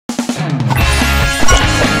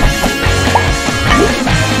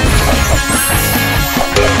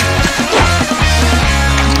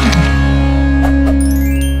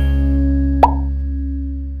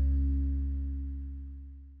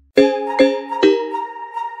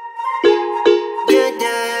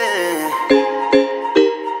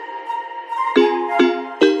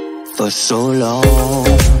so long.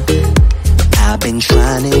 I've been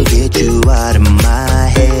trying to get you out of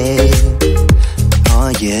my head.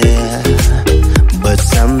 Oh yeah, but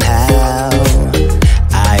somehow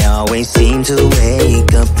I always seem to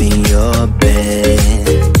wake up in your bed.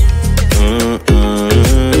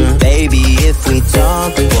 Baby, if we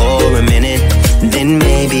talk for a minute, then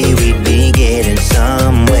maybe we'd be getting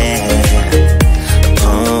somewhere.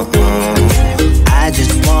 I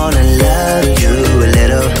just wanna love you a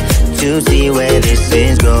little to see where this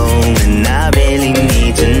is going. I really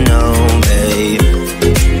need to know, babe.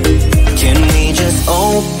 Can we just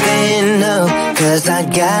open up? 'Cause I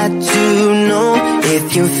got to know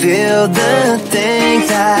if you feel the things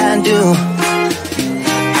I do.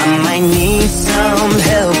 I might need some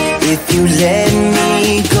help if you let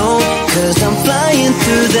me go. 'Cause I'm flying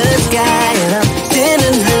through the sky and I'm sitting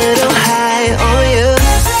a little high on you.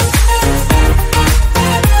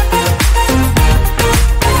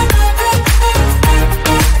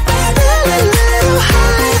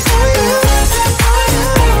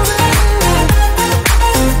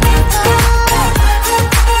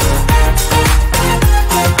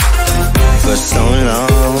 For so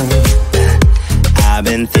long, I've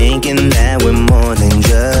been thinking that we're more than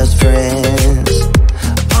just friends.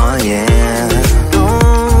 Oh yeah.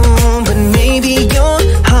 Oh, but maybe your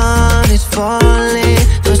heart is falling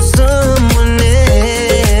for someone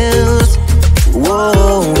else. Whoa,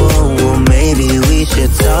 whoa, whoa, maybe we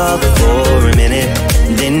should talk for a minute.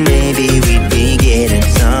 Then maybe we'd be getting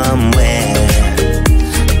somewhere.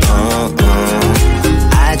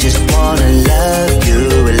 I just wanna love you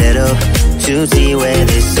a little to see where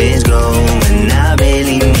this is going. I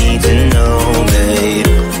really need to know, babe.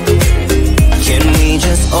 Can we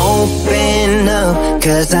just open up?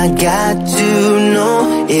 'Cause I got to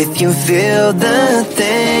know if you feel the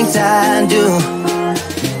things I do.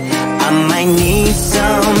 I might need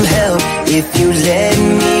some help if you let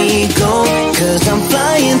me go. 'Cause I'm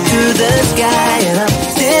flying through the sky and I'm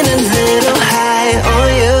sitting a little high on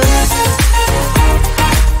you.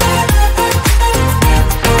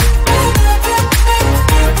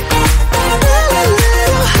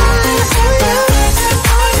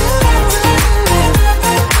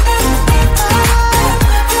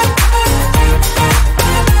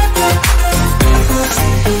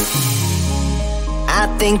 I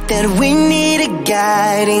think that we need a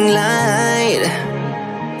guiding light.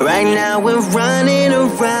 Right now we're running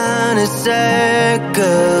around in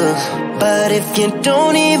circles. But if you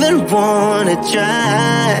don't even wanna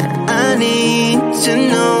try, I need to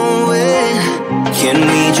know it. Can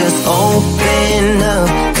we just open up?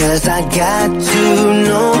 'Cause I got to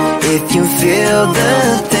know if you feel the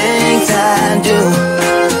things I do.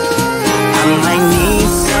 I might need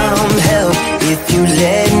some help if you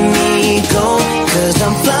let me go. 'Cause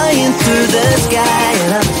I'm flying through the sky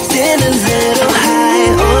and I'm sitting a little high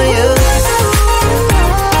on you.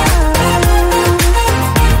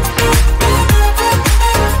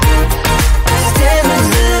 Sitting a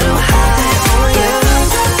little high on you.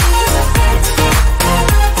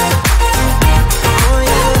 On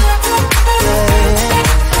you. Yeah.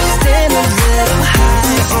 Sitting a little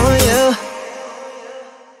high on you.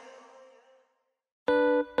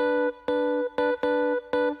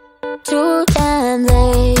 Too damn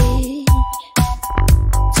late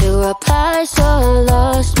to apply, so I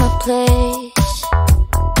lost my place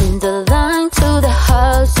in the line to the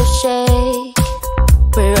house of shake,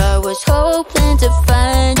 where I was hoping to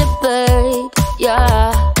find a babe.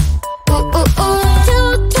 Yeah. Ooh, ooh, ooh.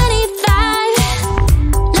 225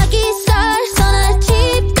 lucky stars on a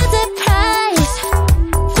cheap visit price.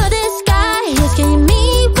 For this guy, he's giving me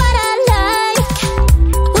what I like.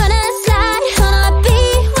 When I slide on a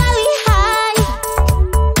beat while we high,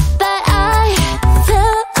 but I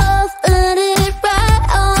fell off, landed right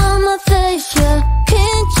on my face. Yeah,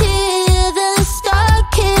 can't hear the star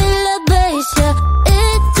killer bass. Yeah,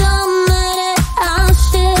 it don't matter, I'm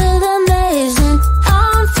still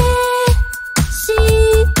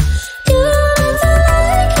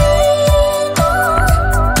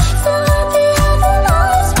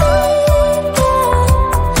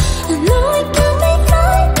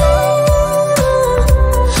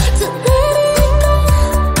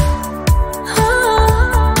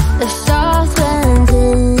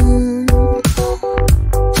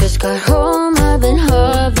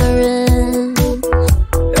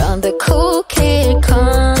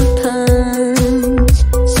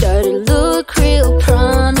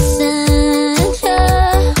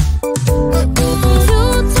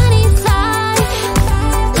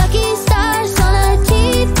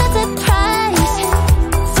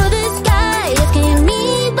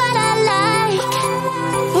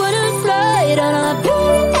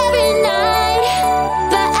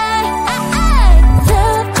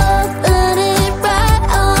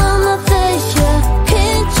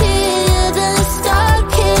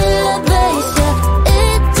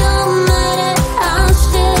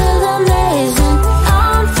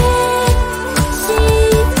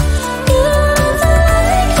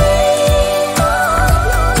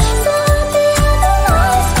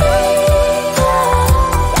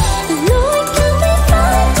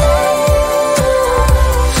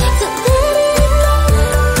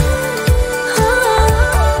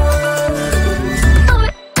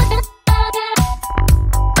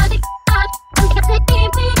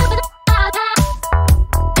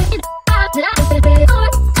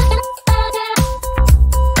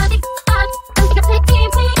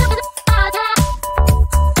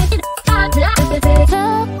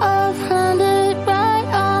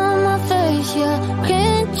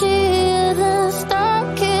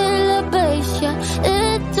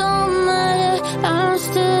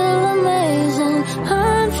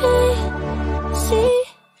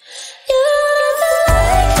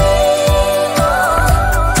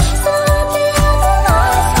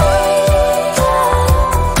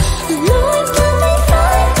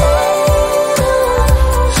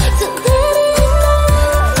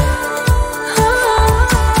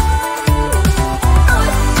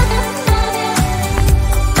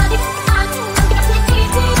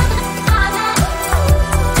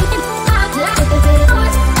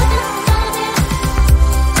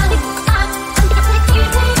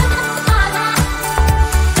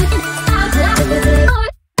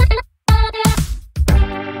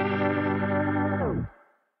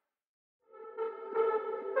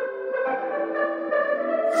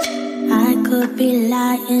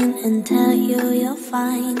and tell you you're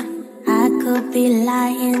fine. I could be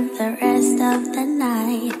lying the rest of the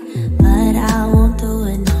night, but I won't do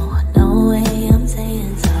it, no, no way I'm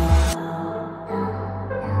saying so.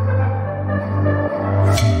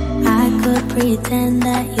 I could pretend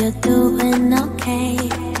that you're doing okay.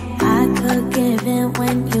 I could give in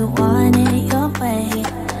when you want it your way,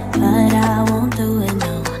 but I won't do it,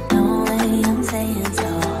 no, no way I'm saying so.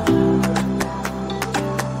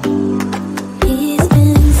 He's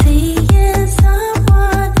been seeing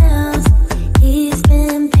someone else. He's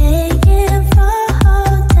been paying for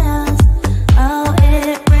hotels. Oh,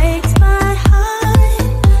 it breaks my heart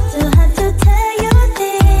to have to tell you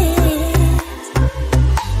this.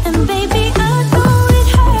 And baby, I know it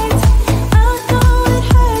hurts. I know it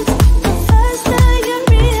hurts. The faster you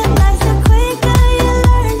realize, the quicker you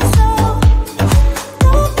learn. So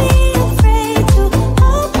don't be afraid to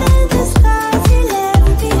open the scars you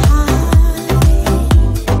left behind.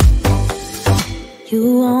 You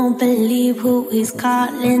won't believe who he's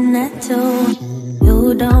calling that to.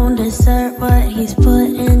 You don't deserve what he's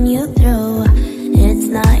putting you through. It's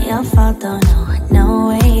not your fault, though, no, no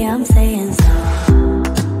way I'm saying so.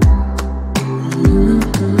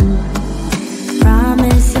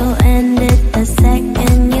 Promise you'll end it the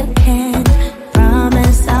second you can.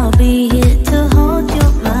 Promise I'll be here to hold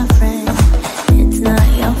you, my friend. It's not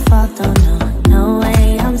your fault, though, no, no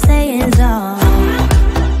way I'm saying so.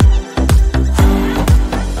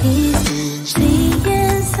 He's been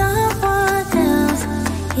seeing someone else.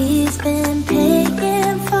 He's been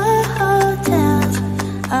paying for hotels.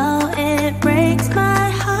 Oh, it breaks my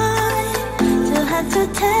heart to have to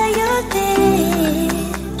tell you this.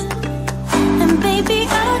 And baby,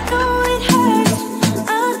 I know it hurts.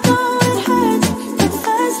 I know it hurts. The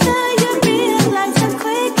faster you realize, the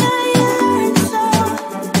quicker you learn. So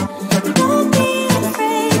don't be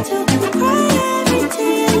afraid to cry every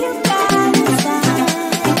tear you got inside.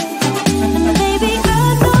 And baby, I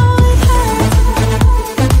know it hurts.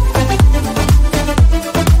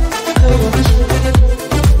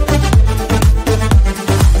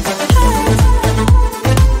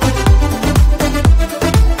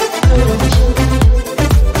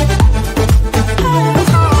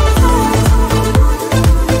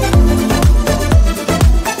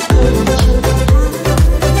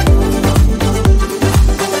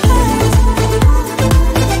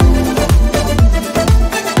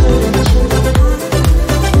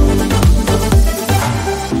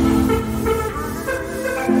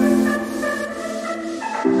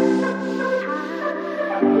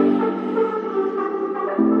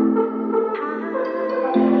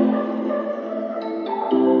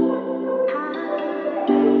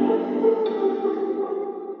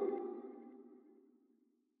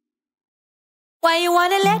 Why you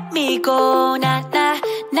wanna let me go, nah, nah,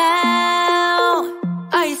 now?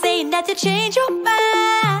 Are you saying that you change your mind?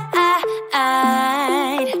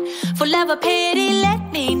 For love or pity,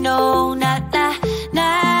 let me know, nah, nah,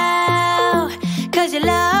 now. Cause your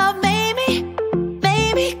love made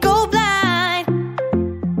me go blind.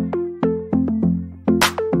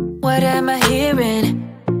 What am I hearing?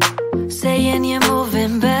 Saying you're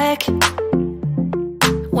moving back.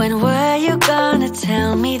 When were you gonna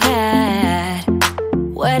tell me that?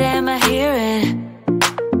 What am I hearing?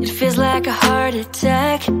 It feels like a heart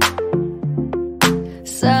attack.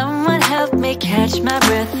 Someone help me catch my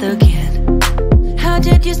breath again. How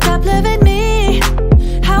did you stop loving me?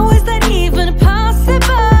 How is that even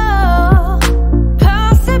possible?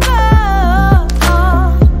 Possible.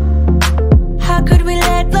 How could we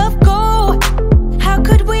let love go? How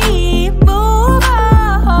could we move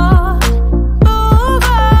on? Move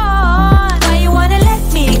on. Why you wanna let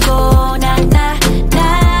me go? Nah, nah,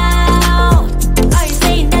 now. Are you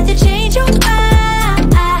saying that you change your mind?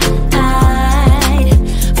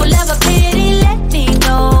 For love or pity, let me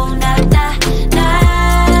know. Nah, nah,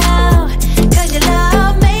 now. Cause your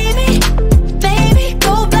love made me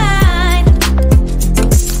go blind.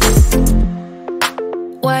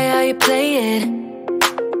 Why are you playing?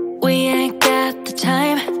 We ain't got the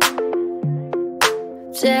time.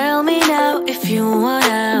 Tell me now if you want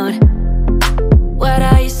out. What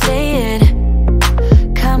are you saying?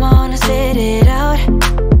 Come on and spit it out.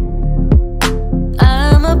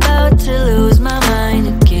 I'm about to lose my mind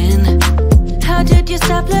again. How did you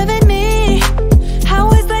stop loving me?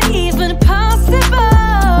 How is that even possible?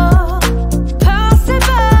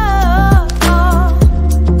 Possible.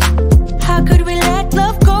 How could we let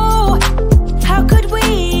love go? How could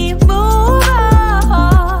we move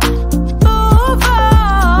on? Move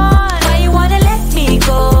on. Why you wanna let me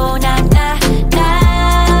go?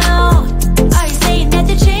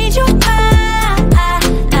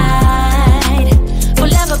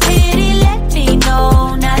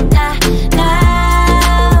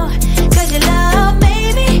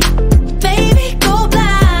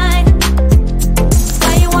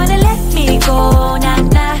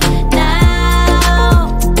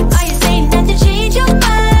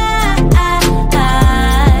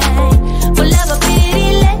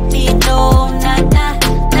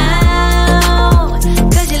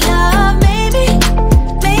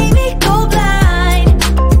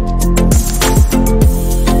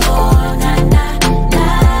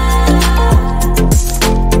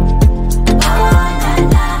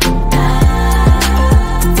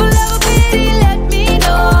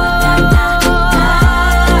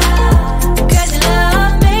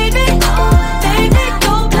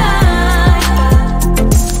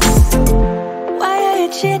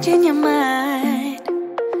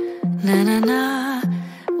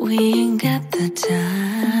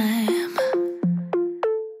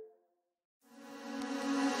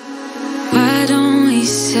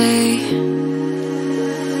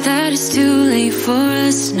 that it's too late for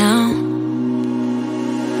us now?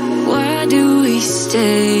 Why do we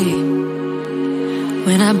stay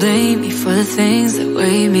when I blame you for the things that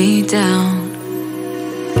weigh me down?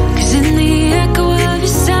 'Cause in the echo of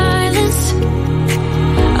your silence,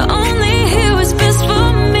 I only hear what's best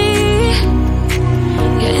for me.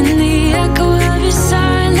 Yeah, in the echo of your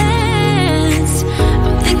silence,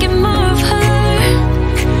 I'm thinking more of her.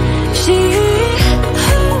 She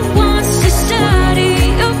who wants to study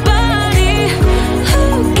your body, who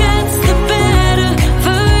gets the better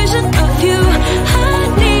version of you. I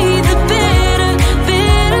need the better,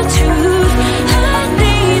 bitter truth. I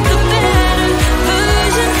need the better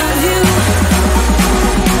version of you.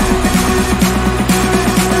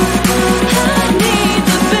 I need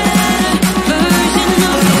the better version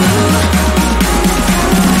of you.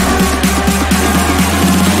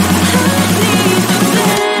 I need the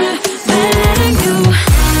better you.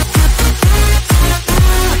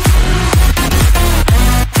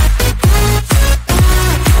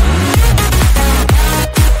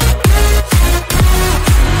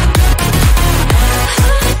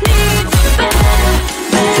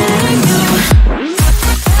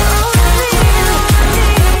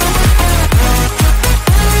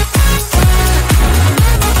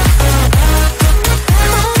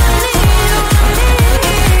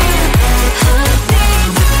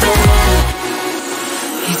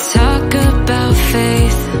 You talk about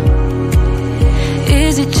faith.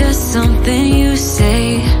 Is it just something you say?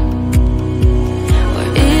 Or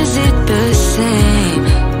is it the same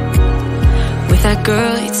with that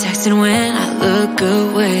girl you texting when I look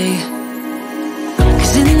away?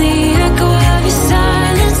 'Cause in the echo of your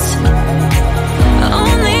silence, I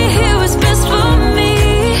only hear what's best for me.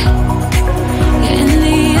 Yeah, in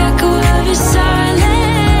the echo of your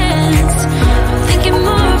silence, I'm thinking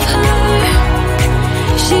more of her.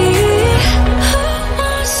 She who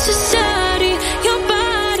wants to study your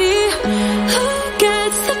body, who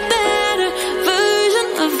gets the better version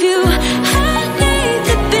of you. I need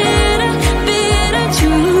the bitter, bitter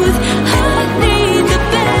truth. I need the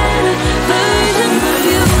better version of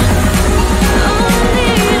you. Oh, I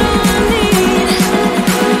need, oh, I need.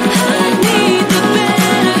 I need the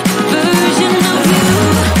better version of you.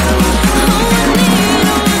 Oh, I need,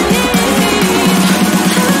 oh, I need.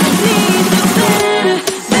 I need the better,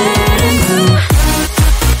 better you.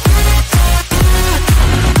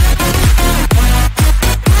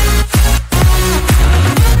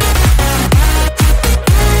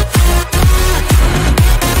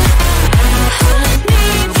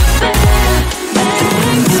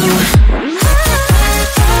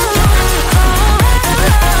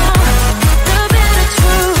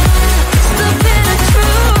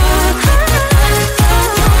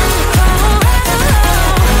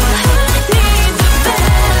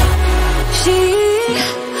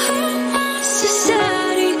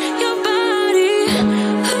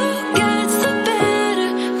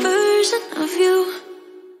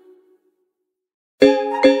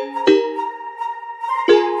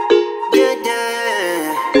 Yeah, yeah.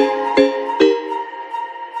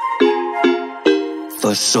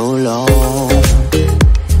 For so long,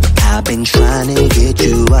 I've been trying to get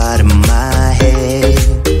you out of my head.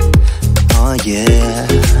 Oh yeah,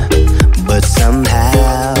 but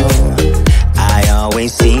somehow I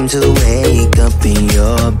always seem to wait.